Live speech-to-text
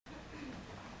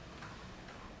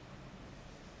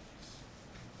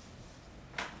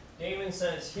Damon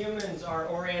says humans are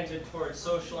oriented towards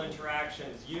social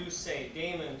interactions. You say,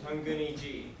 Damon,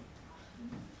 당근이지.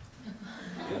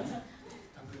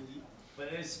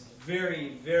 But it's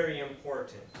very, very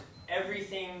important.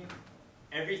 Everything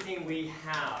we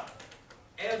have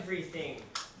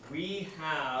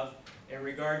in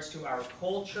regards to our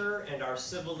culture and our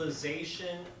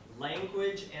civilization,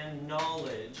 language and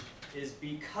knowledge is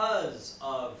because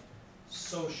of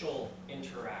social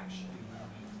interaction.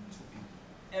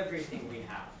 Everything we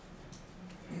have.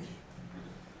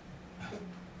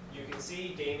 You can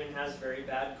see Damon has very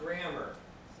bad grammar.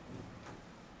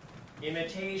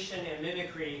 Imitation and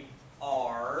mimicry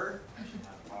are, I should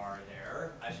have are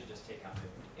there, I should just take out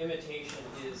the, imitation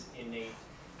is innate.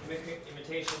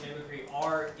 Imitation and mimicry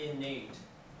are innate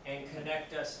and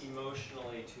connect us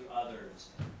emotionally to others.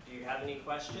 Do you have any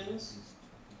questions?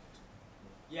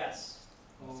 Yes?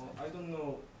 I don't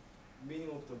know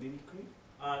meaning of the mimicry.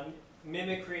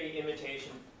 Mimicry,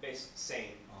 imitation, basically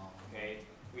same. Okay?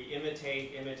 We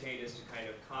imitate is to kind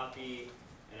of copy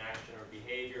an action or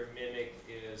behavior. Mimic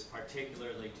is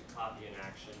particularly to copy an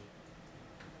action.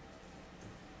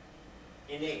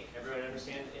 Innate. Everyone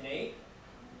understand innate?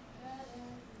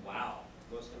 Wow.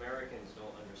 Most Americans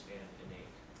don't understand innate.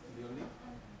 Really?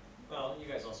 Well,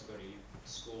 you guys also go to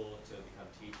school to become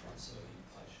teachers, so you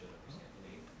probably should understand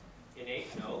innate.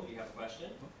 Innate? No? You have a question?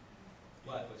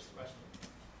 What? What's your question?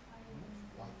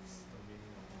 What's the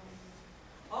meaning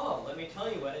of Oh, let me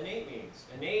tell you what innate means.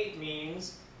 Innate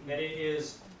means that it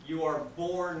is, you are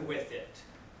born with it.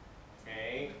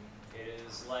 Okay? It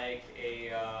is like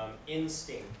a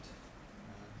instinct.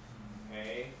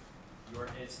 Okay?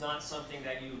 It's not something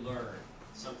that you learn.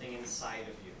 It's something inside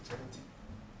of you.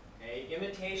 Okay?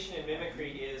 Imitation and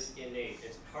mimicry is innate.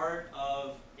 It's part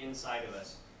of inside of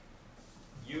us.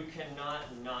 You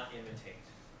cannot not imitate.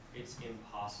 It's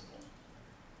impossible.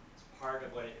 It's part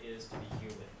of what it is to be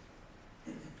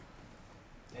human.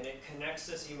 And it connects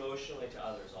us emotionally to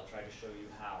others. I'll try to show you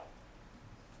how.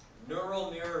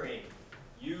 Neural mirroring.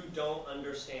 You don't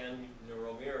understand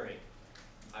neural mirroring.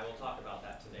 I will talk about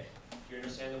that today. Do you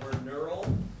understand the word neural?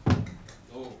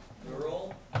 No.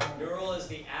 Neural? Neural is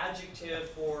the adjective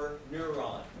for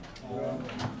neuron.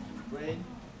 Brain.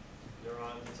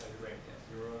 Neuron inside your brain,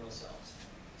 yeah, neuronal cells.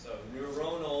 So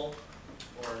neuronal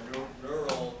or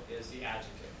neural is the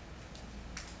adjective.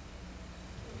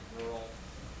 Neural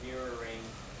mirroring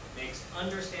makes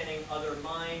understanding other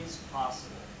minds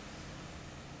possible.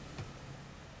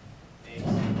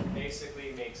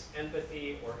 Basically makes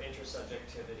empathy or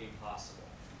intersubjectivity possible.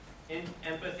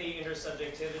 Empathy,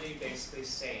 intersubjectivity, basically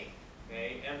same.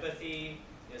 Okay? Empathy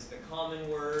is the common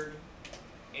word.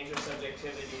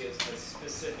 Intersubjectivity is the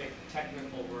specific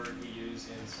technical word we use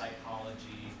in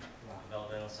psychology,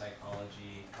 developmental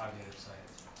psychology, cognitive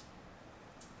science,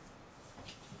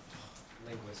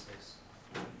 linguistics.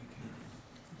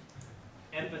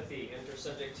 Empathy,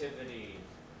 intersubjectivity,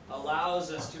 allows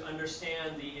us to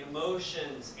understand the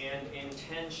emotions and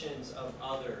intentions of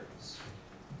others.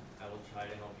 I will try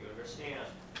to help you understand.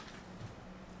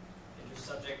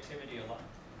 Intersubjectivity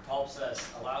allows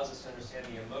us to understand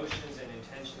the emotions and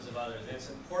intentions of others. And it's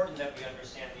important that we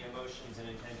understand the emotions and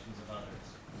intentions of others.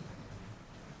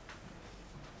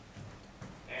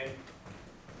 And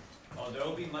although there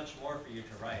will be much more for you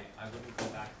to write, I wouldn't go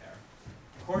back there.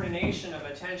 Coordination of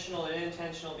attentional and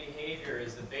unintentional behavior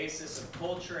is the basis of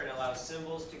culture and allows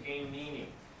symbols to gain meaning.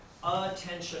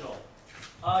 Attentional.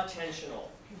 Attentional.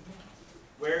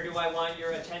 Where do I want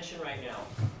your attention right now?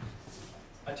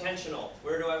 Attentional.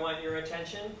 Where do I want your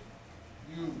attention?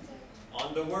 You.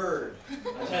 On the word.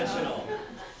 Attentional.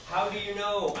 How do you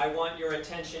know I want your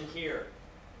attention here?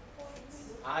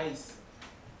 Eyes.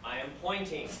 I am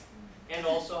pointing. And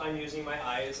also I'm using my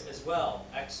eyes as well.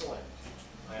 Excellent.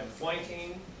 I am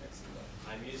pointing.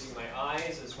 I'm using my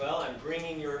eyes as well. I'm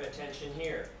bringing your attention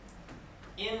here.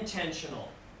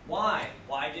 Intentional. Why?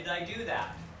 Why did I do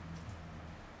that?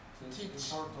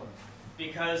 Teach.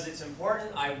 Because it's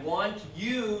important. I want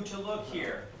you to look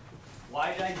here.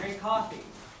 Why did I drink coffee?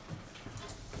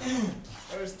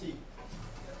 Thirsty.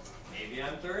 Maybe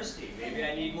I'm thirsty. Maybe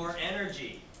I need more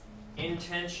energy.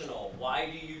 Intentional. Why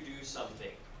do you do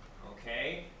something?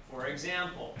 Okay? For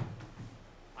example,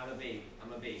 I'm a baby.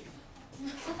 I'm a baby.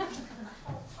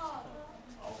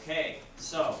 Okay,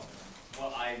 so,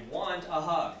 well, I want a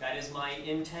hug. That is my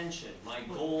intention. My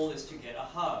goal is to get a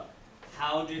hug.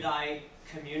 How did I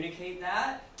communicate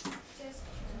that?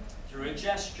 Through a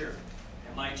gesture.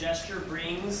 And my gesture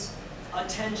brings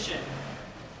attention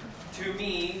to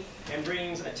me and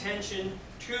brings attention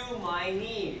to my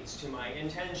needs, to my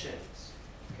intentions.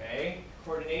 Okay?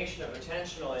 Coordination of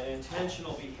attentional and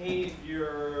intentional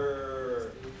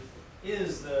behavior.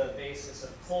 is the basis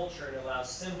of culture and allows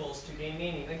symbols to gain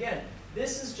meaning. Again,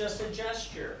 this is just a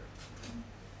gesture.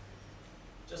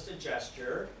 Just a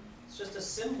gesture. It's just a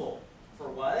symbol. For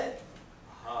what?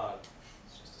 A hug.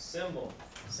 It's just a symbol.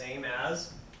 Same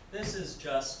as this is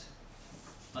just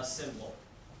a symbol.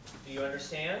 Do you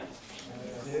understand?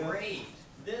 Yeah. Great.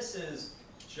 This is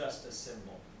just a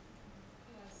symbol.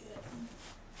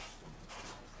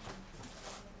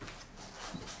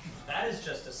 That is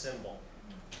just a symbol.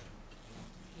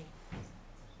 You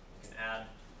can add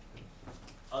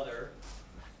other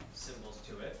symbols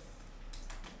to it.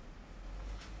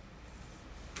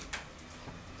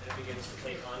 And it begins to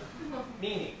take on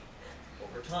meaning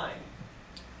over time.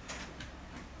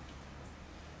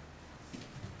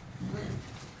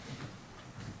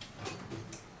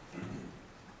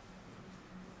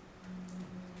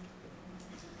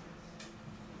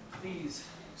 Please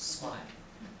smile.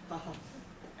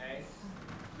 Okay?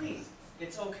 Please,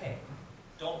 it's okay.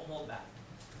 Don't hold back.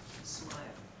 Smile.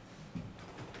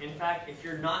 In fact, if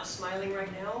you're not smiling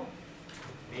right now,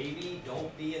 maybe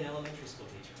don't be an elementary school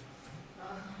teacher.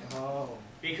 Oh.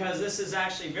 Because this is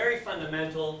actually very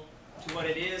fundamental to what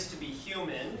it is to be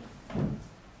human.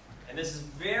 And this is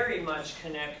very much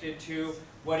connected to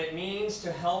what it means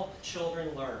to help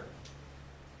children learn.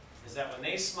 Is that when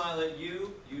they smile at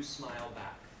you, you smile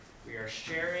back. We are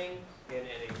sharing in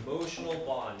an emotional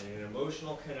bond, in an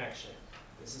emotional connection.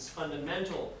 This is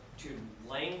fundamental to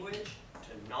language,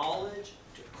 to knowledge,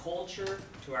 to culture,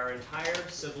 to our entire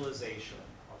civilization.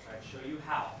 I'll try to show you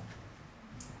how.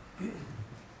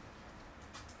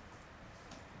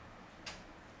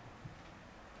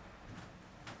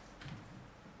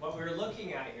 What we're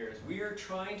looking at here is we are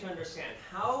trying to understand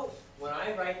how, when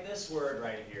I write this word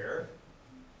right here,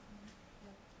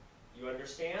 you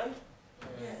understand?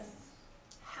 Yes.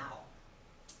 How?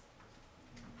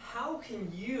 How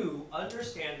can you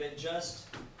understand that just,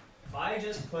 if I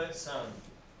just put some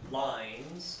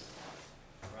lines,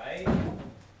 right?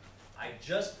 I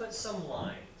just put some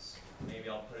lines. Maybe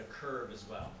I'll put a curve as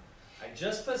well. I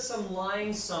just put some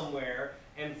lines somewhere,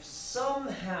 and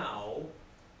somehow,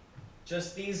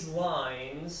 just these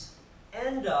lines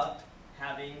end up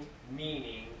having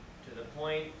meaning to the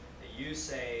point that you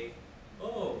say,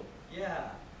 oh, yeah,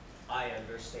 I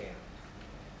understand.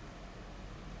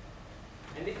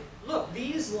 And look,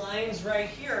 these lines right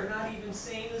here are not even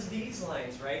same as these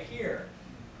lines right here.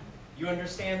 You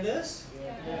understand this?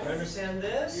 Yes. You understand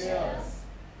this? Yes.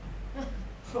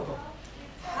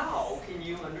 How can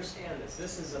you understand this?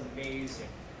 This is amazing.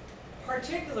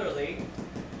 Particularly,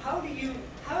 how do you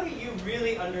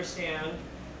really understand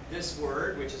this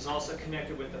word, which is also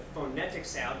connected with the phonetic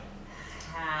sound,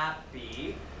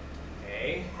 happy?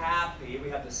 Okay, happy. We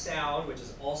have the sound, which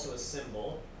is also a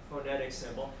symbol, phonetic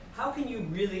symbol. How can you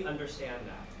really understand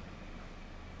that?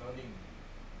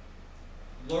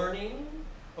 Learning.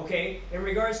 Okay, in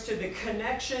regards to the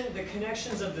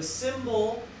connections of the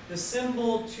symbol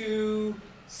to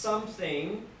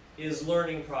something is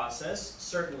learning process.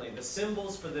 Certainly, the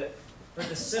symbols for the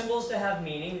symbols to have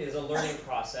meaning is a learning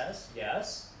process.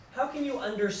 Yes. How can you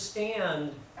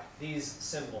understand these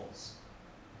symbols?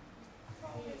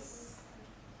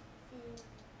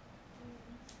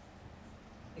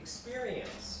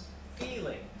 Experience,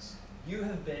 feelings. You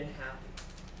have been happy.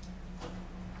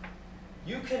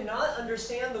 You cannot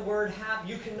understand the word happy.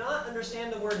 You cannot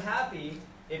understand the word happy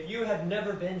if you have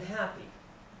never been happy.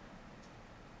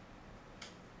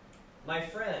 My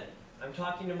friend, I'm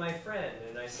talking to my friend,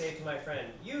 and I say to my friend,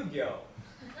 Yu-Gi-Oh!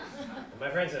 And my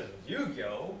friend says,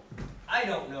 Yu-Gi-Oh? I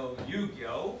don't know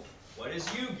Yu-Gi-Oh! What is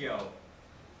Yu-Gi-Oh?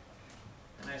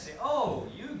 And I say, oh,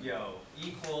 Yu-Gi-Oh!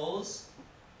 Equals...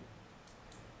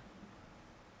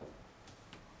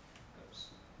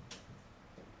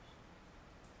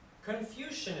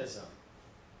 Confucianism.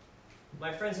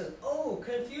 My friend says, oh,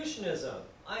 Confucianism.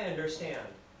 I understand.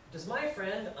 Does my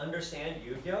friend understand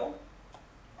Yu-Gi-Oh?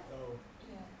 No.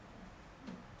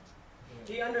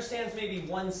 He understands maybe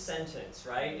one sentence,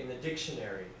 right, in the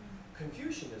dictionary.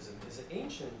 Confucianism is an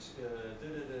ancient, I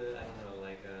don't know,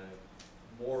 like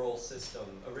a moral system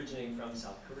originating from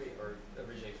South Korea, or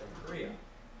originating from Korea.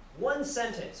 One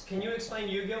sentence. Can you explain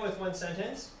Yu-Gi-Oh with one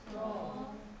sentence? No.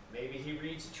 Maybe he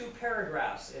reads 2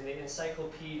 paragraphs in the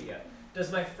encyclopedia.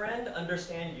 Does my friend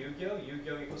understand Yu-Gi-Oh?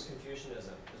 Yu-Gi-Oh equals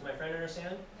Confucianism. Does my friend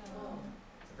understand? No.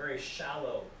 It's a very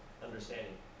shallow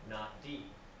understanding, not deep.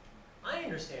 I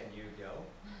understand Yu-Gi-Oh.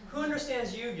 Who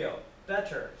understands Yu-Gi-Oh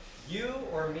better, you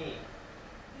or me?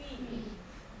 We.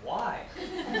 Why?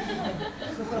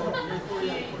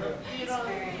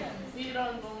 We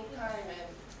don't long time and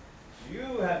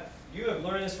You have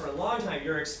learned this for a long time.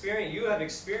 You have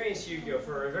experienced Yu-Gi-Oh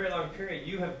for a very long period.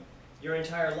 your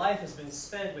entire life has been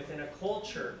spent within a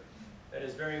culture that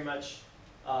is very much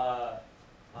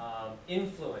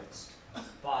influenced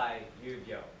by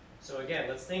Yugyo. So again,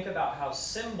 let's think about how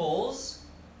symbols,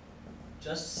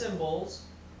 just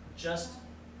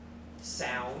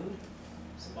sound,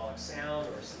 symbolic sound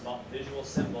or visual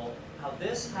symbol, how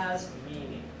this has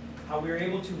meaning, how we're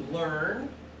able to learn,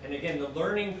 and again, the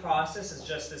learning process is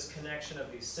just this connection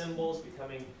of these symbols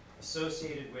becoming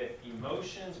associated with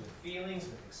emotions, with feelings,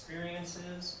 with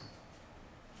experiences.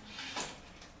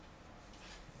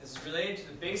 This is related to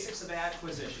the basics of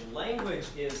acquisition. Language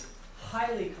is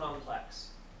highly complex,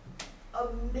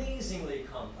 amazingly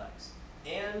complex,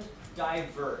 and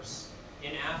diverse.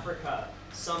 In Africa,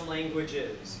 some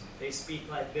languages, they speak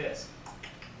like this.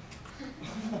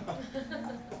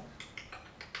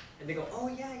 And they go, oh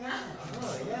yeah,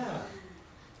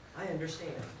 I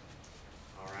understand.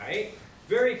 All right,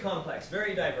 very complex,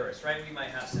 very diverse, right? We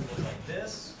might have symbols like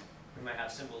this. We might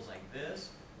have symbols like this.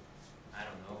 I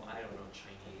don't know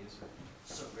Chinese or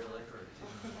Cyrillic or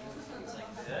things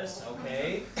like this,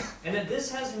 okay? And then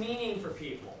this has meaning for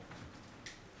people.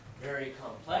 Very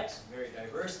complex, very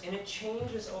diverse, and it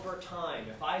changes over time.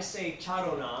 If I say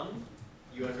charonam,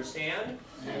 you understand?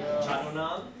 Yeah.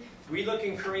 Charonam. We look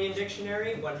in Korean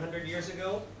dictionary 100 years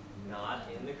ago, not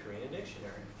in the Korean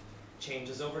dictionary.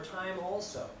 Changes over time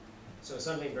also. So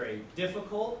something very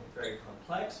difficult, very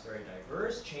complex, very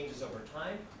diverse, changes over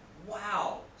time.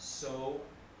 Wow, so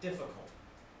difficult.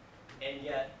 And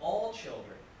yet all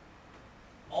children,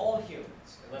 all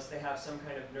humans, unless they have some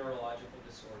kind of neurological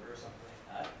disorder or something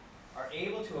like that, are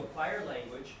able to acquire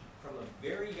language from a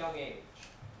very young age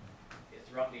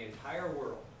throughout the entire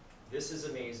world. This is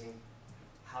amazing.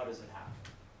 How does it happen?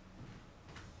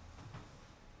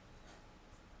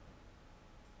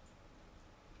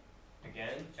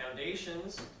 Again,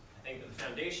 foundations. I think that the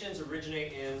foundations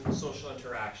originate in social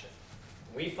interaction.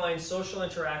 We find social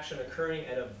interaction occurring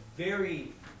at a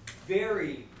very,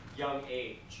 very young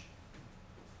age.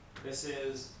 This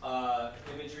is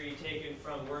imagery taken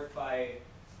from work by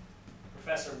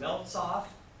Professor Meltzoff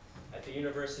at the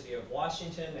University of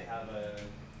Washington. They have a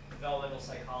developmental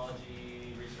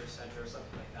psychology research center or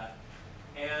something like that.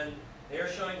 And they're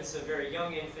showing this is a very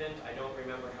young infant. I don't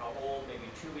remember how old, maybe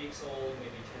 2 weeks old,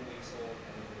 maybe 10 weeks old.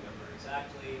 I don't remember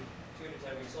exactly. 2 to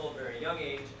 10 weeks old, very young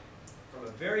age. From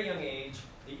a very young age,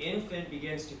 the infant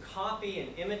begins to copy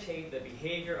and imitate the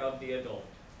behavior of the adult.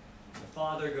 The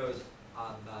father goes,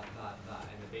 ah, ba, ba, ba,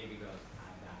 and the baby goes,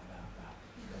 ah, ba, ba, ba.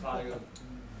 The father goes,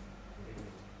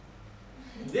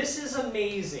 This is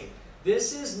amazing.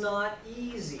 This is not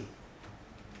easy.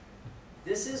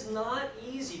 This is not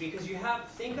easy because you have,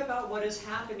 think about what is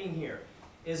happening here,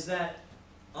 is that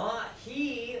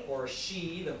he or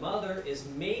she, the mother, is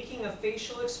making a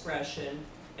facial expression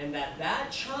and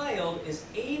that child is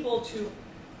able to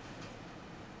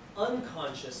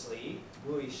unconsciously,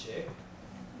 무의식,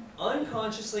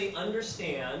 unconsciously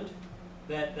understand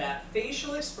that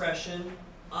facial expression,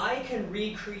 I can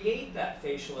recreate that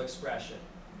facial expression.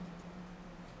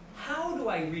 How do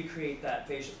I recreate that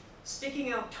facial?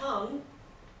 Sticking out tongue,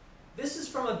 this is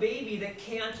from a baby that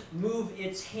can't move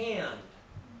its hand,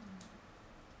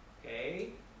 okay,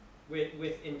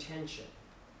 with intention,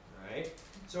 all right?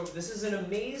 So this is an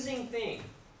amazing thing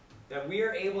that we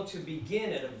are able to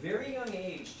begin at a very young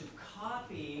age to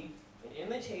copy and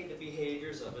imitate the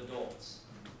behaviors of adults.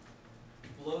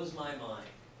 It blows my mind.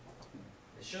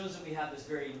 It shows that we have this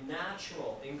very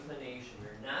natural inclination.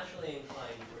 We're naturally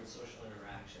inclined towards social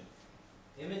interaction.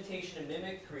 Imitation and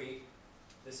mimicry,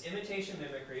 this imitation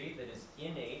mimicry that is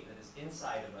innate, that is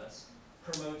inside of us,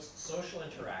 promotes social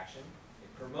interaction.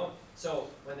 So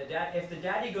when if the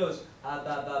daddy goes, ah,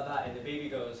 ba, ba, ba, and the baby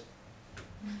goes,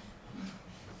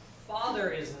 father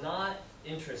is not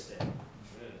interested.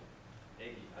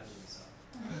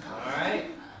 All right?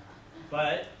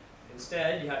 But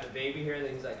instead, you have the baby here, and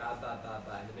then he's like, ah, ba, ba,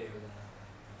 ba, and the baby goes, ah,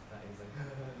 ba, and he's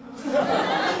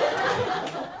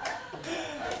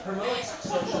like, it promotes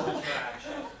social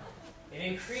interaction. It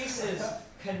increases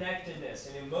connectedness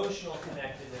and emotional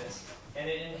connectedness, and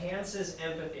it enhances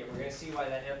empathy. And we're going to see why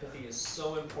that empathy is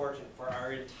so important for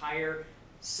our entire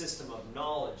system of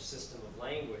knowledge, system of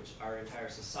language, our entire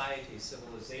society,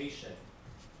 civilization.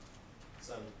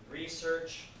 Some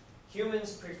research.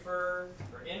 Humans prefer,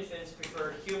 or infants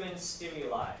prefer human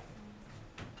stimuli.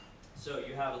 So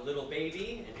you have a little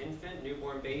baby, an infant,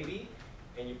 newborn baby,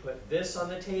 and you put this on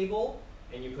the table,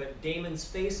 and you put Damon's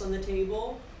face on the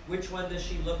table. Which one does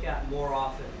she look at more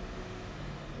often?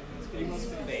 Damon's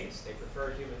face. They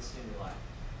prefer human stimuli.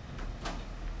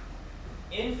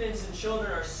 Infants and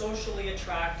children are socially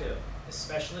attractive,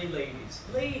 especially ladies.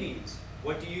 Ladies,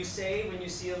 What do you say when you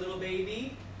see a little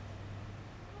baby?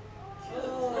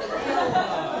 Oh,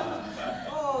 Giowa.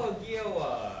 Oh,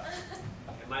 Giowa.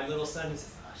 And my little son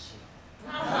says, oh,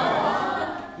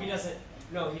 she. He doesn't,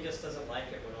 no, he just doesn't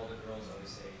like it when all the girls always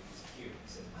say he's cute.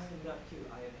 He says, I am not cute,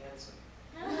 I am handsome.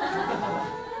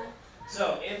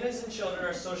 So, infants and children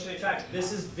are socially attracted.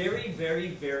 This is very, very,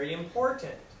 very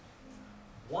important.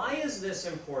 Why is this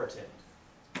important?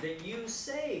 That you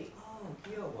say, oh,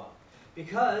 Giowa.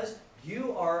 Because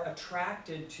you are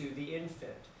attracted to the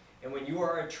infant. And when you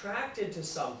are attracted to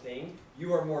something,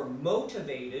 you are more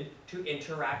motivated to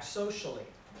interact socially.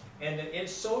 And in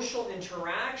social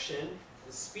interaction,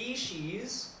 the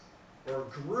species or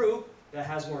group that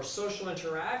has more social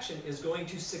interaction is going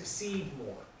to succeed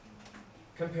more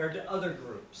compared to other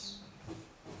groups.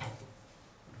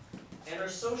 And are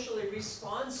socially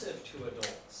responsive to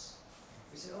adults.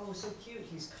 We say, oh, so cute,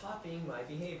 he's copying my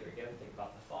behavior. Again, think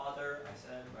about the father, I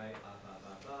said, right,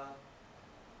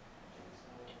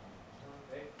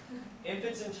 Okay.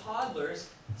 Infants and toddlers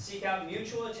seek out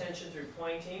mutual attention through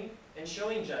pointing and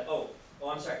showing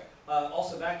I'm sorry.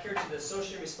 Also back here to the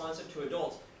socially responsive to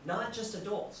adults. Not just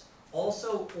adults,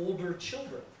 also older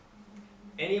children.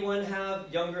 Anyone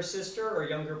have younger sister or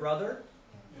younger brother?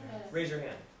 Yes. Raise your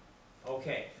hand.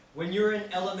 Okay. When you're in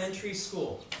elementary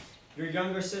school, your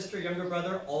younger sister, younger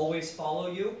brother always follow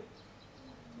you?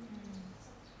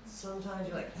 Sometimes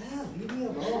you're like, leave me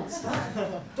alone, stop,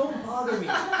 don't bother me.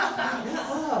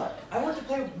 I want to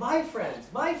play with my friends,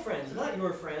 not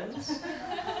your friends.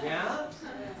 Yeah?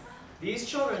 These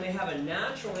children, they have a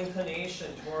natural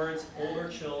inclination towards older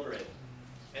children.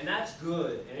 And that's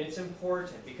good, and it's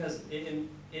important because it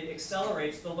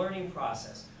accelerates the learning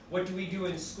process. What do we do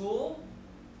in school?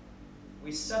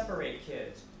 We separate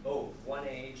kids. Oh, one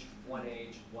age, one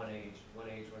age, one age, one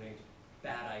age, one age.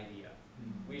 Bad idea.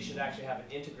 We should actually have an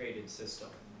integrated system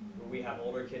where we have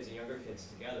older kids and younger kids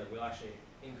together. We'll actually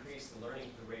increase the rate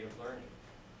of learning,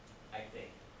 I think.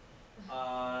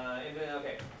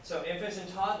 Okay, so infants and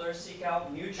toddlers seek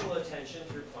out mutual attention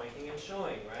through pointing and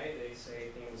showing, right? They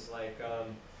say things like,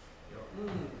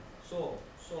 so,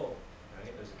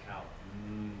 right? There's a cow.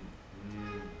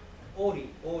 Ori,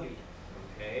 ori,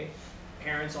 okay?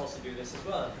 Parents also do this as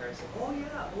well. And parents say, oh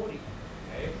yeah, ori.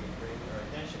 Okay, we bring our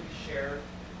attention, we share,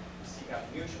 we seek out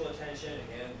mutual attention.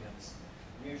 Again, we have this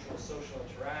mutual social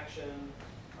interaction.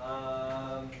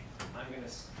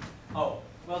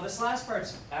 Well, this last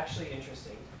part's actually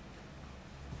interesting.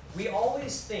 We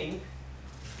always think,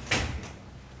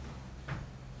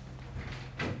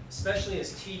 especially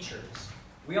as teachers,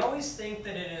 we always think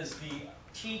that it is the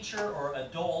teacher or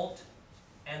adult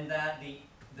and that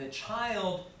the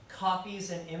child copies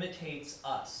and imitates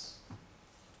us.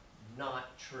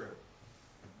 Not true.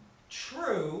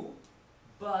 True,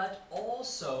 but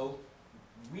also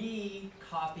we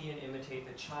copy and imitate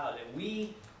the child, and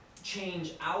we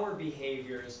change our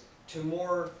behaviors to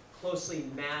more closely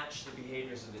match the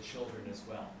behaviors of the children as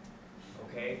well.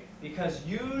 Okay? Because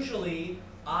usually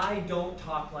I don't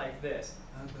talk like this.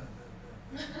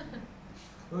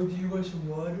 Oh, do you want some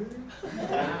water?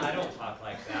 I don't talk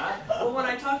like that. Well, when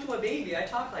I talk to a baby, I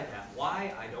talk like that.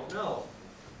 Why? I don't know.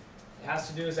 It has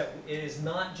to do with that it is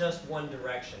not just one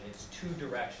direction, it's two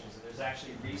directions. And there's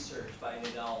actually research by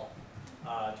Nadal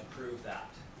to prove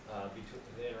that, between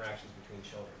the interactions between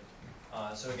children.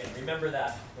 So again, remember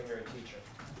that when you're a teacher.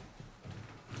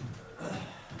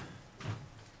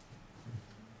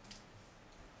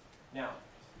 Now,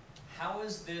 how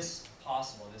is this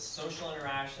possible? This social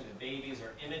interaction, the babies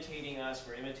are imitating us,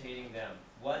 we're imitating them.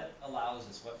 What allows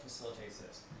this? What facilitates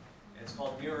this? And it's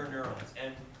called mirror neurons.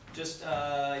 And just,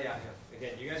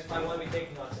 again, you guys probably want to be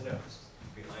taking lots of notes.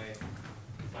 Be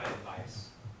my advice.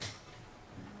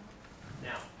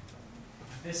 Now,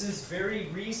 this is very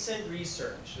recent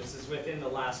research. This is within the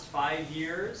last 5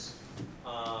 years.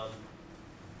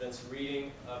 Done some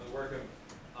reading of the work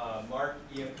of Mark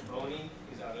Iacoboni.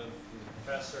 He's a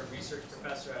research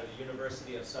professor at the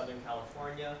University of Southern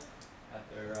California at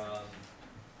their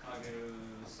Cognitive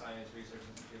Science Research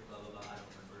Institute, blah, blah, blah. I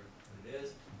don't remember what it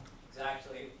is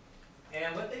exactly.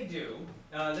 And what they do,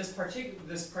 this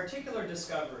particular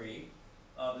discovery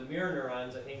of the mirror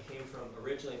neurons, I think, came from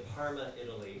originally Parma,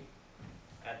 Italy,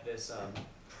 at this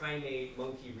primate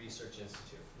monkey research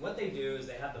institute. And what they do is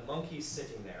they have the monkeys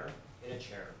sitting there in a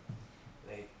chair.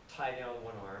 They tie down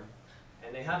one arm,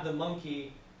 and they have the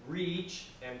monkey reach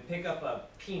and pick up a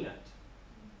peanut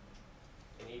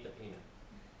and eat the peanut.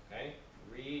 Okay?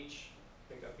 Reach,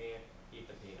 pick up peanut, eat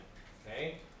the peanut.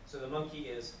 Okay? So the monkey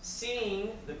is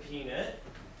seeing the peanut.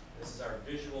 This is our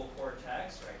visual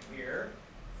cortex right here.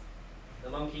 The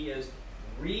monkey is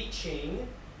reaching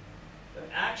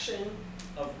The action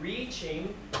of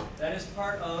reaching, that is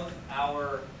part of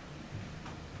our,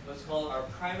 let's call it our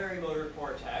primary motor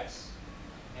cortex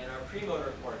and our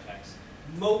premotor cortex.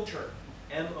 Motor,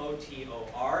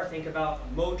 M-O-T-O-R. Think about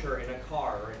a motor in a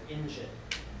car or an engine.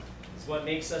 It's what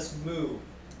makes us move.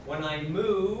 When I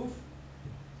move,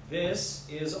 this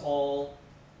is all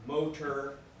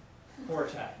motor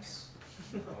cortex.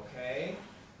 Okay?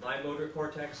 My motor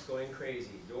cortex going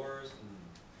crazy. Yours?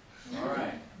 All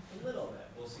right. A little bit.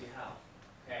 We'll see how.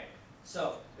 Okay.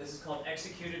 So, this is called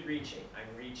executed reaching.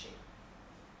 I'm reaching.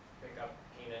 Pick up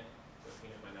peanut, put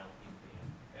peanut in my mouth, eat peanut.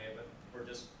 Okay? But we're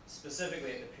just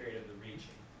specifically at the period of the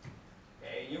reaching.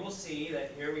 Okay? You will see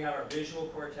that here we have our visual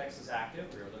cortex is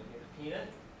active. We are looking at the peanut.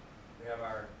 We have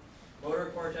our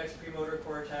motor cortex, premotor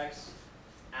cortex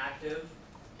active.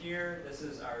 Here, this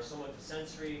is our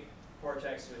somatosensory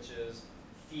cortex, which is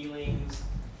feelings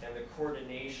and the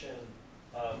coordination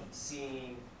of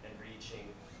seeing and reaching,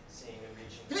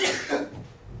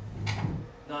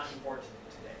 Not important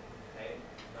today, okay?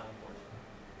 Not important.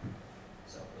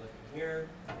 So we're looking here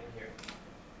and here.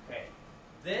 Okay.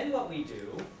 Then what we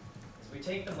do is we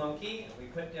take the monkey and we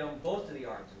put down both of the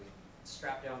arms. We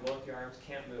strap down both the arms,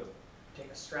 can't move. Take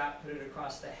a strap, put it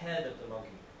across the head of the monkey.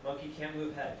 Monkey can't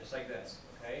move head, just like this,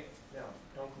 okay? Now,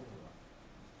 don't move.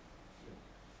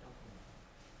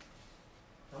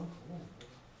 Don't move.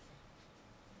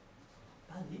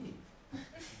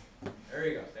 There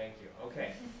you go, thank you.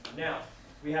 Okay, now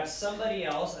we have somebody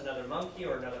else, another monkey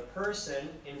or another person,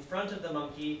 in front of the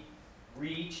monkey,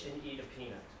 reach and eat a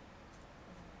peanut.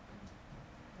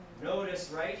 Notice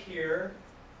right here,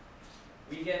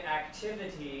 we get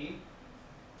activity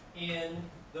in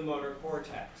the motor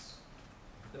cortex.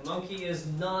 The monkey is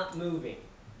not moving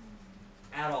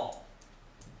at all.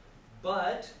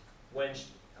 But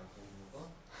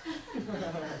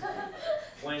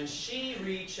when she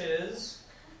reaches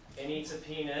and eats a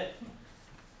peanut,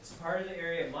 it's part of the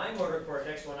area of my motor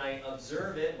cortex. When I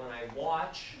observe it, when I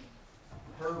watch,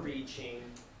 her reaching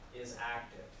is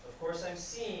active. Of course, I'm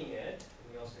seeing it,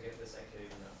 and we also get this activity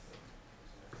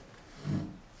enough.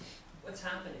 What's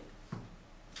happening?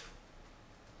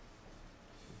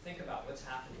 Think about what's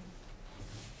happening.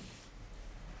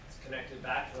 It's connected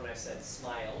back to when I said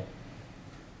smile.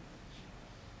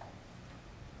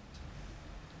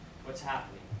 What's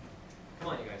happening? Come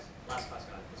on, you guys. Last class,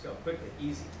 got it. Let's go. Quickly.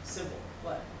 Easy. Simple.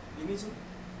 What? You need some?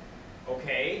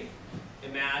 Okay.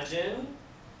 Imagine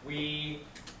we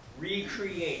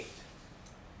recreate.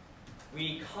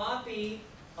 We copy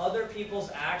other people's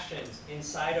actions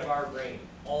inside of our brain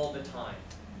all the time,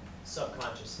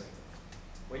 subconsciously.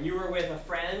 When you were with a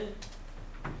friend,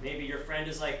 maybe your friend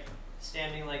is like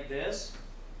standing like this,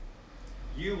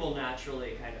 you will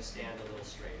naturally kind of stand a little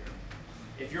straighter.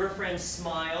 If your friend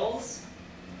smiles,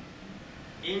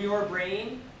 in your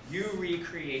brain, you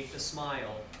recreate the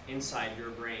smile inside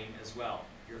your brain as well.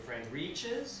 Your friend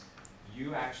reaches,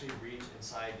 you actually reach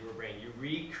inside your brain. You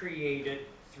recreate it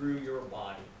through your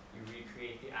body. You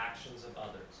recreate the actions of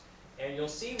others. And you'll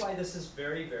see why this is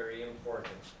very, very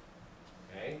important.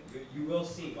 Okay? You will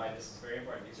see why this is very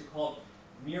important. These are called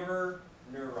mirror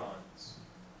neurons.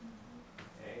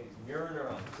 Okay? These mirror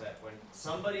neurons, that when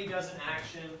somebody does an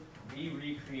action, we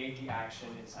recreate the action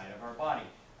inside of our body.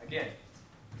 Again,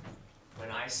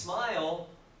 when I smile,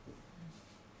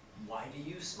 why do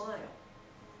you smile?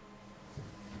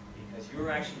 Because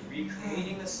you're actually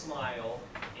recreating the smile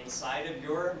inside of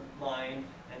your mind,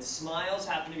 and smiles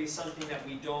happen to be something that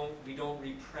we don't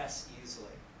repress easily.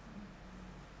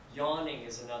 Yawning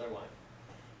is another one.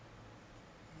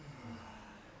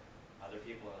 Other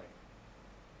people are like,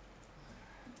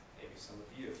 maybe some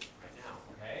of you right now,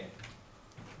 okay?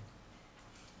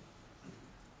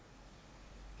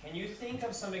 Can you think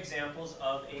of some examples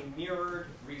of a mirrored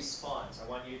response? I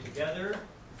want you together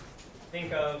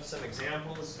think of some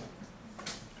examples.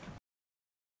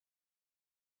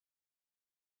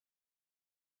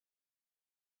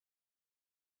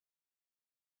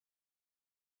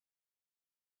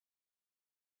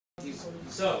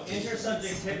 So,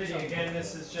 intersubjectivity, again,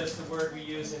 this is just the word we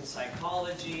use in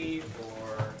psychology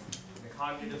or the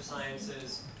cognitive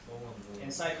sciences.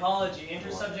 In psychology,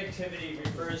 intersubjectivity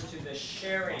refers to the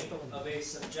sharing of a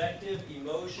subjective,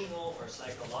 emotional, or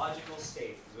psychological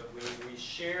state. We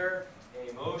share an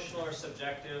emotional or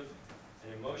subjective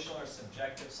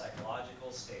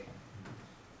psychological state,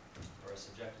 or a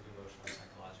subjective, emotional, or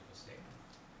psychological state.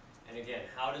 And again,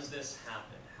 how does this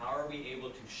happen? How are we able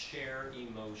to share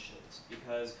emotions?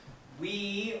 Because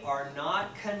we are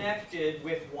not connected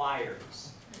with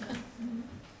wires.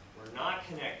 We're We're not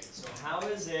connected. So how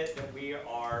is it that we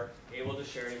are able to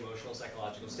share an emotional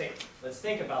psychological state? Let's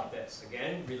think about this.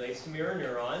 Again, relates to mirror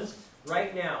neurons.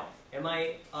 Right now, am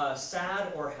I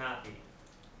sad or happy?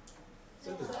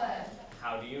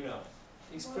 How do you know?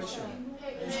 Expression.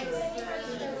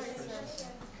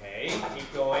 Okay,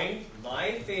 keep going.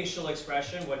 My facial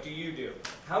expression, what do you do?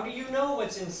 How do you know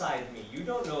what's inside me? You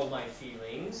don't know my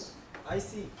feelings. I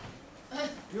see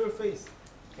your face.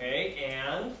 Okay,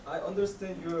 and I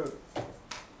understand your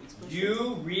expression.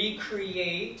 you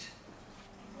recreate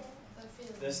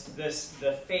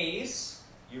the face,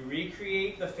 you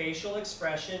recreate the facial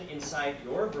expression inside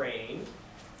your brain,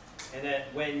 and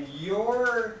that when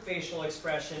your facial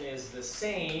expression is the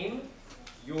same,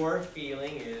 your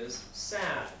feeling is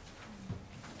sad.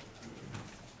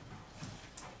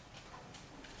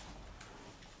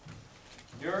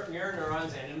 Mirror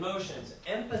neurons and emotions.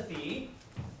 Empathy,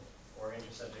 or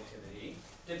intersubjectivity,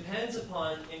 depends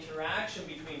upon interaction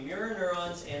between mirror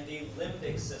neurons and the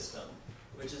limbic system,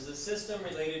 which is a system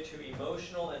related to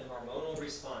emotional and hormonal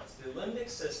response. The limbic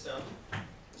system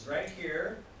is right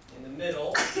here in the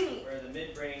middle, where the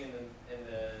midbrain and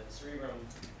the cerebrum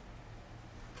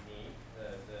meet,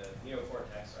 the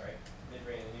neocortex, sorry,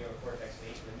 midbrain and the neocortex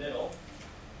meet in the middle.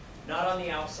 Not on the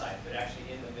outside, but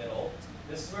actually in the middle.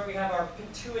 This is where we have our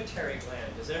pituitary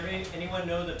gland. Does anyone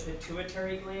know the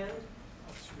pituitary gland?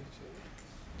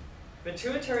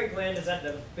 Pituitary gland is at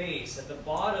the base, at the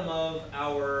bottom of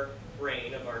our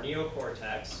brain, of our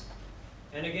neocortex.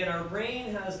 And again, our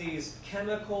brain has these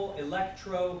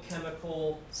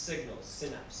electrochemical signals,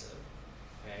 synapses.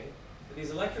 Okay? But these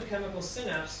electrochemical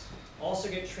synapses also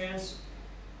get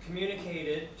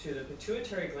communicated to the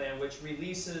pituitary gland, which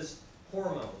releases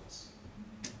hormones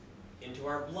into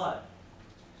our blood.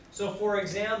 So for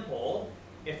example,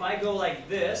 if I go like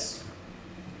this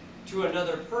to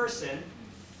another person,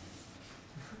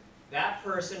 that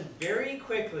person very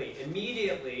quickly,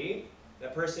 immediately,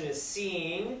 that person is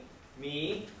seeing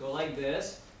me go like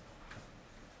this.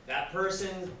 That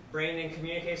person's brain then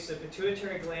communicates to the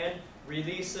pituitary gland,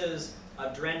 releases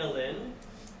adrenaline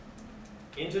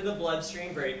into the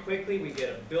bloodstream very quickly. We get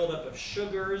a buildup of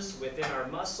sugars within our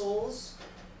muscles,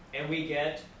 and we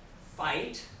get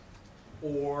fight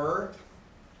or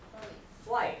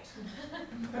flight.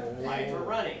 Flight or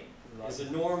running is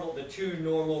the two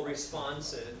normal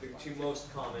responses, the two most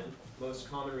common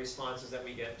responses that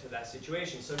we get to that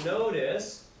situation. So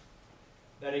notice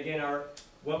that again,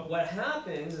 what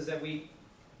happens is that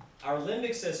our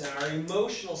limbic system, our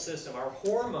emotional system, our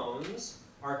hormones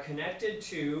are connected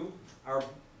to our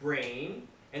brain,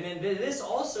 and then this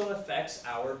also affects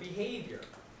our behavior.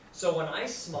 So when I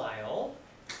smile,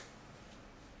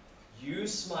 you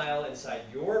smile inside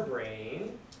your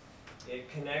brain. It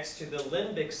connects to the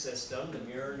limbic system. The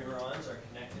mirror neurons are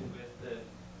connected with the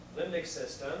limbic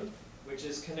system, which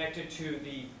is connected to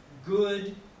the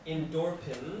good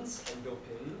endorphins,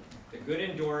 the good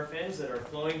endorphins that are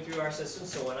flowing through our system.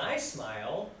 So when I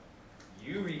smile,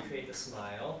 you recreate the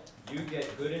smile, you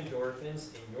get good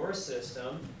endorphins in your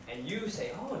system, and you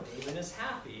say, oh, Damon is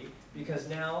happy, because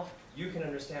now you can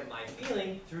understand my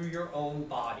feeling through your own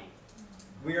body.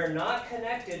 We are not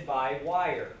connected by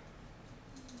wire.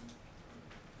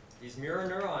 These mirror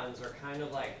neurons are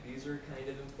these are kind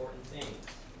of important things.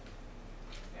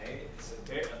 Okay? It's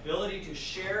the ability to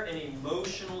share an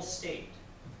emotional state.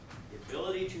 The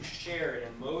ability to share an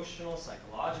emotional,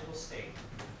 psychological state.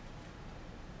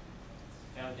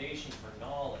 Foundation for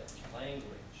knowledge,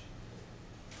 language.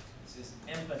 This is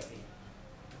empathy.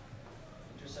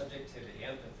 Intersubjectivity,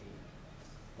 empathy.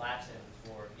 Latin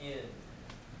for in,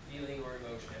 feeling or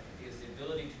emotion. Empathy is the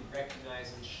ability to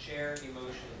recognize and share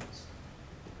emotions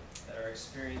that are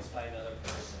experienced by another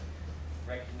person.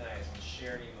 Recognize and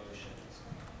share emotions.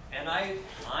 And I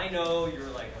know you're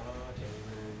like, oh,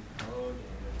 Damon, oh,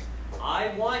 Damon.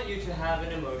 I want you to have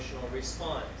an emotional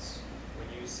response when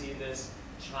you see this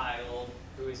child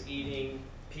who is eating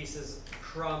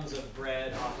crumbs of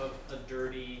bread off of a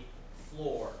dirty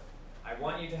floor. I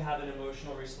want you to have an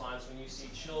emotional response when you see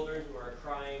children who are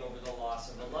crying over the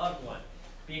loss of a loved one,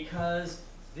 because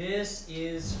this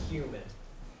is human.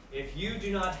 If you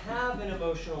do not have an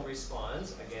emotional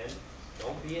response, again,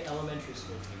 don't be an elementary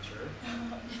school teacher,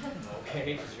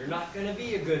 okay? Because you're not going to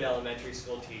be a good elementary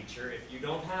school teacher if you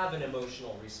don't have an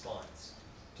emotional response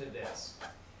to this.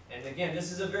 And again,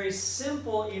 this is a very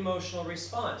simple emotional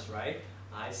response, right?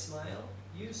 I smile,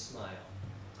 you smile.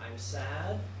 I'm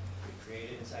sad, you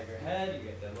create it inside your head, you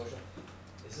get the emotional.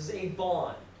 This is a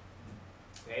bond,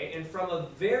 okay? And from a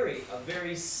very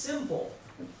simple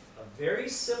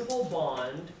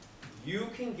bond, you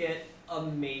can get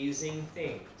amazing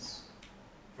things.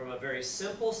 From a very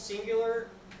simple singular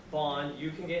bond,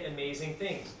 you can get amazing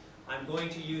things. I'm going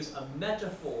to use a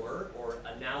metaphor or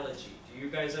analogy. Do you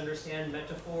guys understand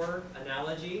metaphor,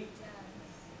 analogy?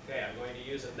 Okay, I'm going to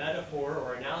use a metaphor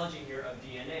or analogy here of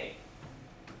DNA.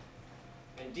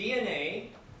 And DNA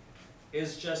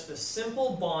is just the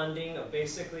simple bonding of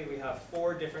basically we have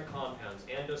 4 different compounds: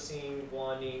 andosine,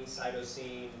 guanine,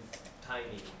 cytosine,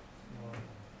 thymine.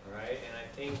 Alright,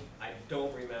 and I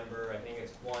don't remember, I think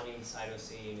it's guanine,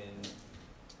 cytosine, and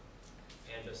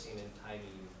andosine and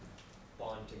thymine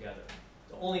bond together.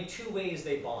 So only 2 ways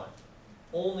they bond.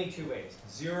 Only 2 ways,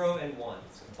 0 and 1.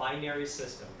 It's a binary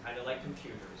system, kind of like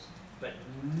computers, but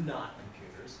not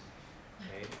computers.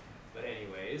 Okay? But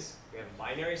anyways, we have a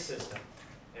binary system.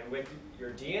 And with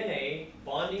your DNA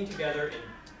bonding together in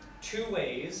 2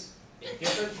 ways, in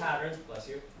different patterns, bless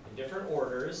you, in different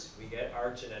orders, we get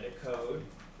our genetic code.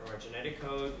 From our genetic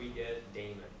code, we get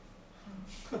Damon.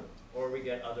 Or we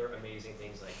get other amazing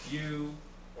things like you,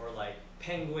 or like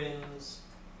penguins,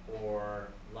 or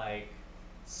like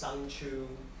Sangchu.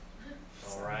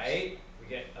 Alright? We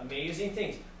get amazing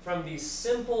things from these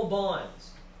simple bonds.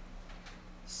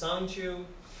 Sangchu,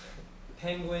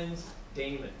 penguins,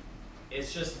 Damon.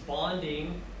 It's just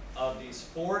bonding of these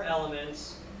 4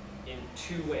 elements in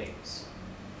 2 ways.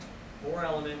 4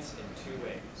 elements in 2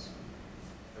 ways.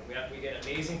 And we get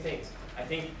amazing things. I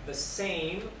think the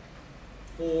same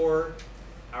for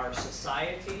our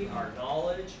society, our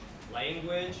knowledge,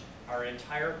 language, our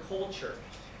entire culture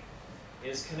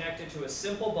is connected to a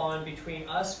simple bond between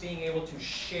us being able to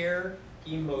share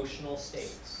emotional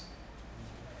states.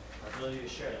 Our ability to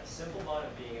share that simple bond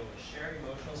of being able to share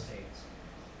emotional states.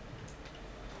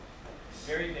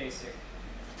 Very basic,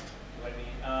 what I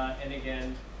mean. And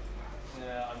again,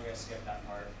 I'm going to skip that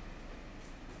part.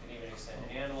 You can even extend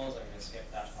to animals. I'm going to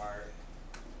skip that part.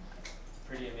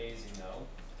 Pretty amazing, though.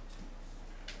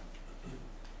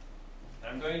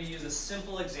 And I'm going to use a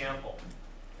simple example.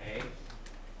 Okay?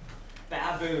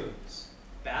 Baboons.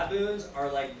 Baboons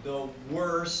are like the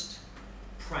worst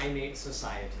primate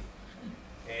society.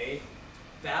 Okay?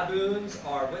 Baboons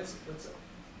are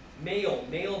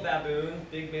male baboon,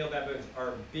 big male baboons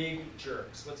are big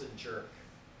jerks. What's a jerk?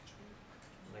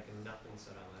 Like a nothing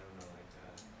said, I don't know,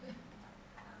 like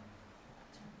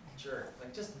a jerk,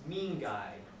 like just mean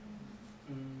guy.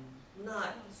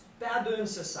 Not baboon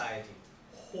society,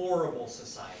 horrible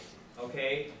society.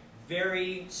 Okay,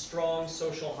 very strong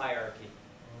social hierarchy.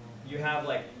 You have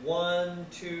like 1,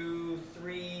 2,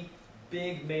 3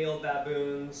 big male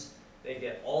baboons. They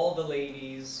get all the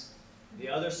ladies. The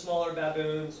other smaller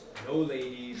baboons, no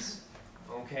ladies,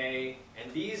 okay?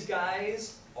 And these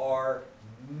guys are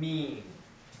mean.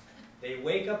 They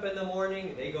wake up in the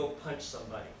morning, they go punch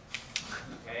somebody,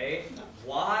 okay?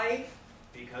 Why?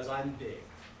 Because I'm big,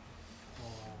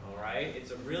 all right?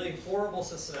 It's a really horrible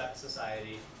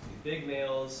society. These big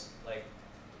males, like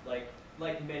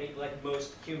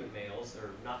most human males, they're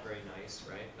not very nice,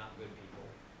 right? Not good people.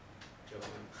 Joking.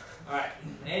 All right,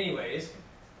 anyways,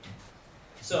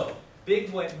 so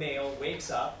big male wakes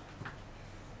up,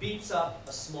 beats up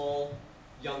a small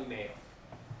young male.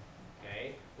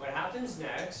 Okay? What happens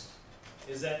next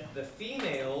is that the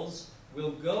females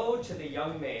will go to the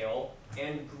young male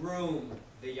and groom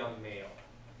the young male.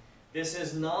 This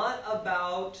is not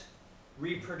about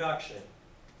reproduction.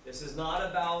 This is not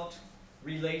about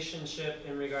relationship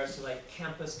in regards to like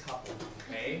campus couple.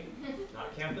 Okay?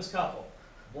 Not a campus couple.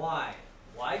 Why?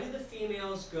 Why do the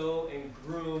females go and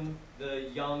groom the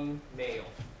young male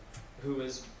who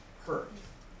is hurt?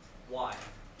 Why?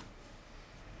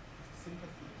 Sympathy.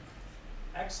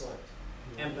 Excellent.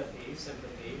 Empathy,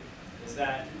 sympathy, is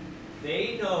that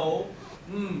they know,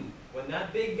 when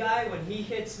that big guy, when he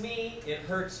hits me, it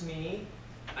hurts me.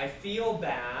 I feel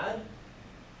bad.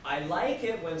 I like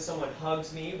it when someone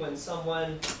hugs me, when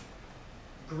someone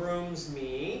grooms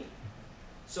me.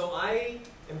 So I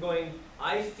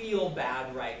feel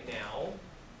bad right now,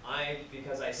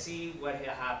 because I see what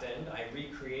happened, I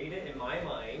recreate it in my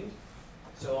mind.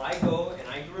 So I go and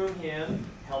I groom him,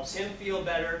 helps him feel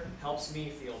better, helps me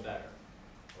feel better.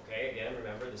 Okay, again,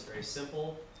 remember this very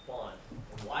simple bond.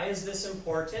 And why is this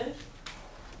important?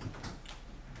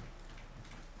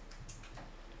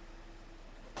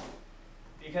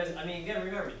 Because, I mean, again,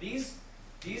 remember, these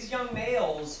young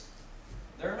males,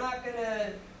 they're not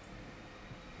gonna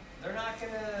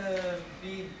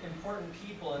be important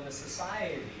people in the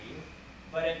society,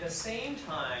 but at the same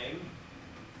time,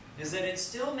 is that it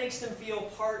still makes them feel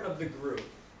part of the group.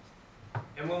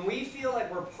 And when we feel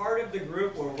like we're part of the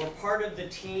group, or we're part of the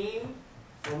team,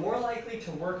 we're more likely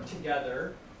to work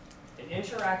together and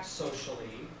interact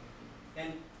socially.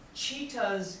 And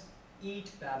cheetahs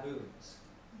eat baboons.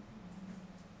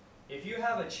 If you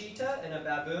have a cheetah and a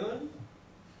baboon,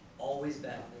 always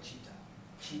bet on the cheetah.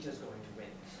 Cheetah's going to win.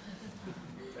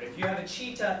 But if you have a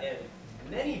cheetah and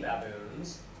many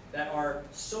baboons that are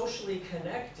socially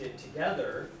connected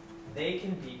together, they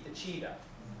can beat the cheetah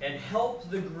and help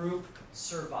the group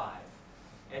survive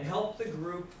and help the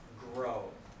group grow.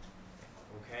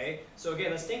 Okay? So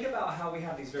again, let's think about how we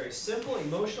have these very simple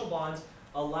emotional bonds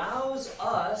allows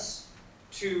us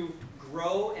to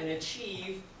grow and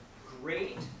achieve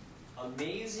great,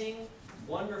 amazing,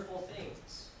 wonderful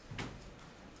things.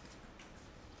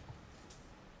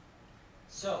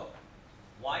 So,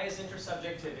 why is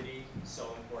intersubjectivity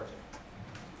so important?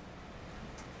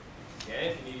 Okay,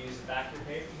 if you need to use the back of your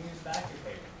paper, you can use the back of your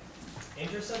paper.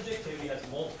 Intersubjectivity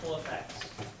has multiple effects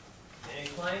and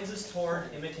inclines us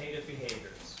toward imitative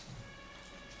behaviors.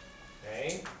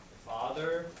 Okay, the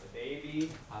father, the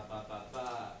baby, ba ba ba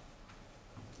ba.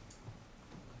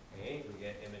 Okay, we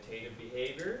get imitative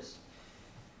behaviors.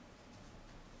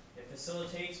 It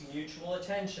facilitates mutual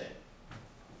attention.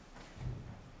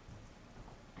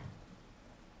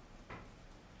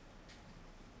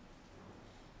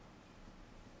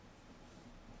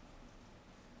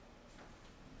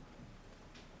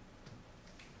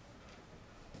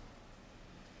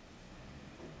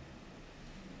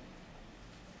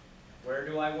 Where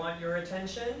do I want your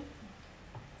attention?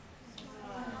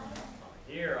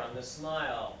 Here on the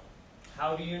smile.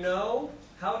 How do you know?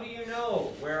 How do you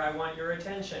know where I want your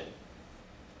attention?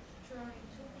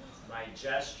 My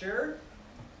gesture.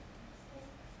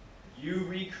 You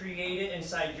recreate it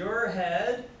inside your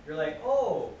head. You're like,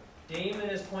 oh, Damon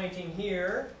is pointing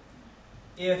here.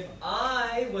 If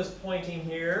I was pointing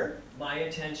here, my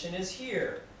attention is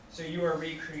here. So you are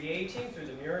recreating through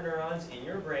the mirror neurons in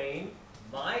your brain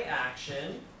my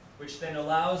action, which then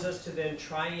allows us to then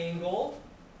triangle,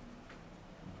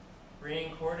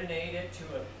 coordinate it to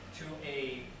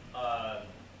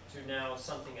now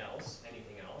something else,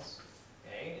 anything else.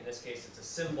 Okay, in this case it's a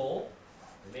symbol,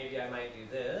 and maybe I might do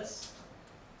this.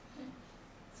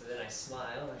 So then I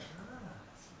smile, like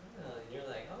smile, and you're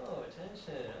like, oh,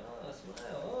 attention, oh,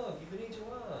 smile, oh,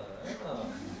 kibunichiwa, oh.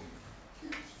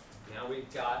 Now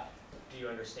we've got. Do you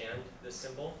understand this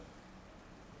symbol?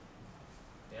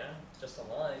 Yeah, just a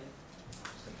line,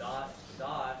 just a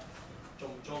dot,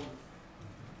 jump, jump.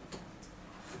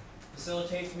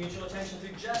 Facilitates mutual attention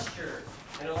through gesture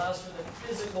and allows for the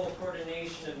physical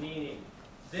coordination of meaning.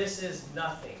 This is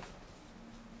nothing.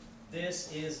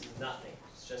 This is nothing.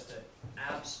 It's just an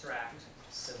abstract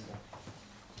symbol.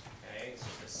 Okay, it's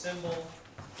just a symbol,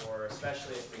 or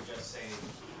especially if we just say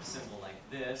a symbol like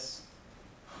this.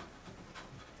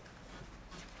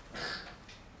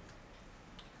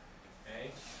 Okay.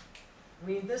 I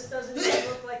mean, this doesn't even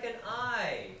look like an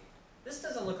eye. This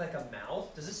doesn't look like a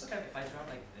mouth. Does this look like, if I draw it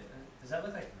like this, does that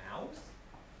look like mouth?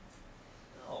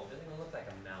 No, it doesn't even look like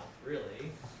a mouth,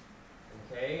 really.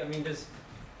 Okay, I mean, does...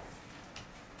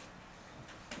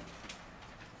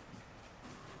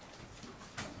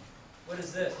 What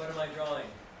is this? What am I drawing?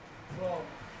 Frog.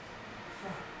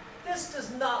 This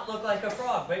does not look like a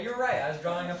frog, but you're right, I was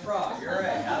drawing a frog. You're right,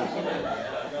 absolutely, yeah,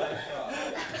 I was drawing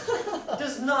a frog.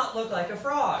 Does not look like a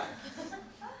frog.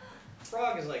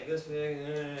 Frog is like this big,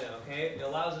 okay? It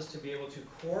allows us to be able to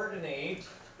coordinate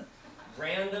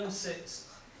random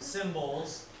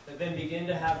symbols that then begin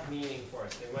to have meaning for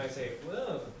us. And when I say,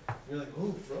 whoa, you're like,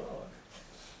 oh, frog.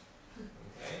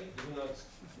 Okay? Even though it's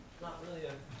not really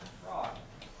a frog.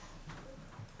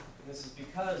 And this is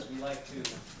because we like to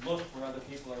look where other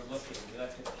people are looking. We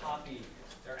like to copy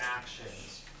their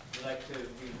actions.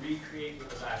 We recreate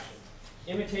people's actions.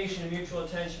 Imitation and mutual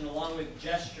attention along with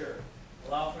gesture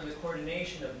allow for the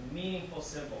coordination of meaningful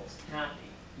symbols. Happy.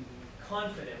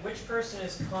 Confident. Which person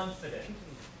is confident?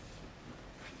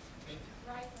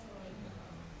 Right.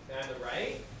 Guy on the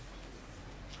right?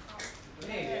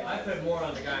 Maybe. I put more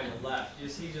on the guy on the left.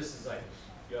 He just is like,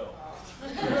 yo.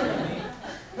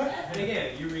 And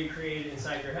again, you recreate it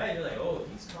inside your head, you're like, oh,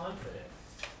 he's confident.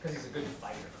 Because he's a good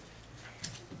fighter.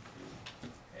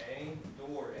 Okay,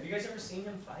 door. Have you guys ever seen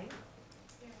him fight?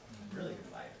 Yeah. Really good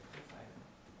fighter. Good fighter.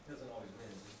 He doesn't always win,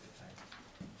 he's a good fighter.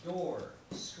 Door,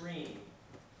 screen.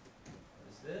 What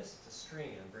is this? It's a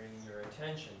screen. I'm bringing your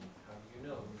attention. How do you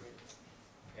know?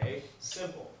 Okay,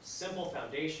 simple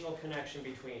foundational connection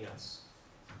between us.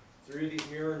 Through these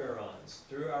mirror neurons,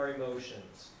 through our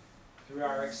emotions, through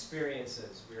our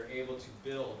experiences, we are able to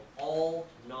build all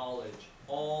knowledge,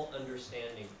 all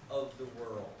understanding of the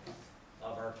world,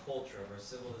 of our culture, of our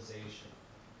civilization,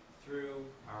 through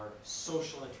our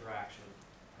social interaction,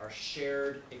 our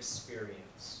shared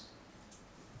experience.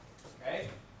 Okay?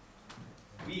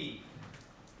 We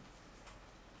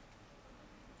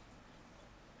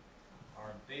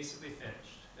basically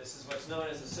finished. This is what's known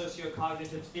as a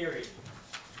sociocognitive theory.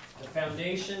 The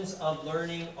foundations of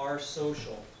learning are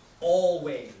social,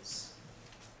 always.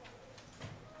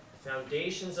 The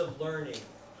foundations of learning,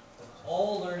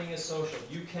 all learning is social.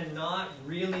 You cannot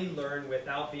really learn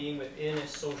without being within a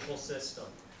social system.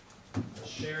 A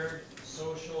shared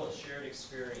social, a shared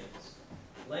experience.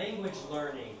 Language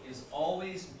learning is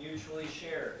always mutually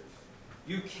shared.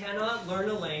 You cannot learn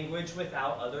a language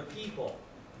without other people.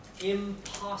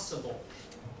 Impossible.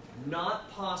 Not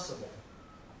possible.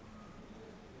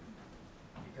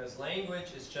 Because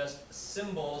language is just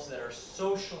symbols that are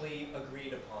socially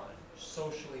agreed upon,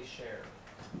 socially shared.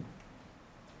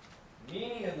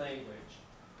 Meaning in language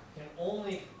can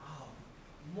only,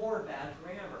 more bad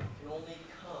grammar, can only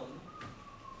come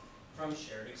from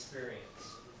shared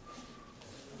experience.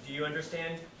 Do you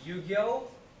understand Yu-Gi-Oh?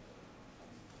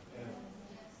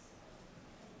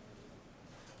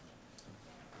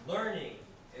 Learning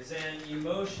is an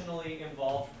emotionally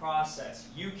involved process.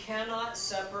 You cannot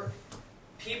separate.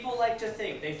 People like to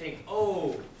think, they think,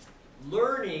 oh,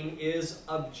 learning is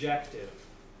objective.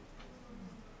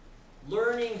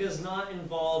 Learning does not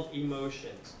involve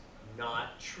emotions.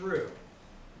 Not true.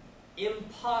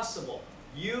 Impossible.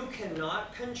 You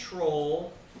cannot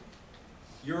control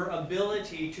your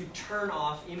ability to turn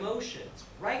off emotions.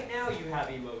 Right now you have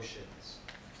emotions.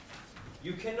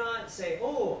 You cannot say,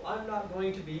 oh, I'm not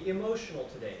going to be emotional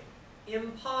today.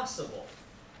 Impossible.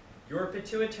 Your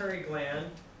pituitary gland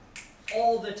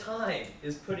all the time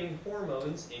is putting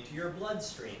hormones into your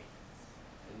bloodstream.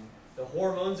 And the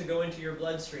hormones that go into your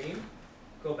bloodstream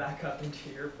go back up into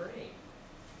your brain.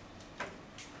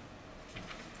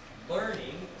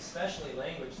 Learning, especially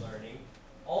language learning,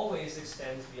 always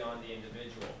extends beyond the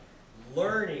individual.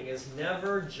 Learning is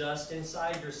never just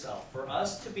inside yourself. For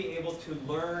us to be able to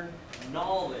learn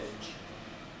knowledge,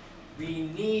 we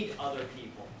need other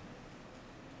people.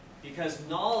 Because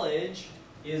knowledge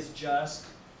is just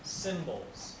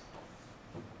symbols.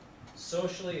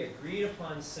 Socially agreed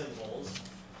upon symbols,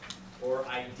 or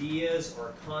ideas,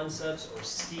 or concepts, or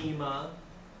schema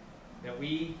that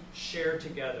we share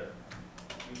together.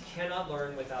 You cannot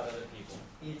learn without other people.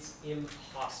 It's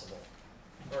impossible.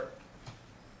 Or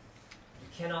you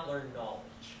cannot learn knowledge.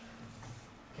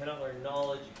 You cannot learn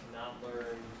knowledge, you cannot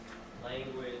learn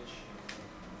language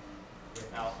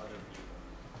without other people.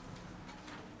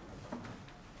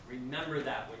 Remember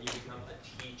that when you become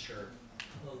a teacher.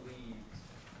 Please.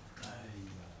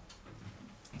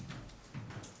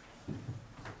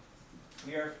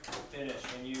 We are finished.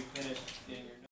 When you finish getting your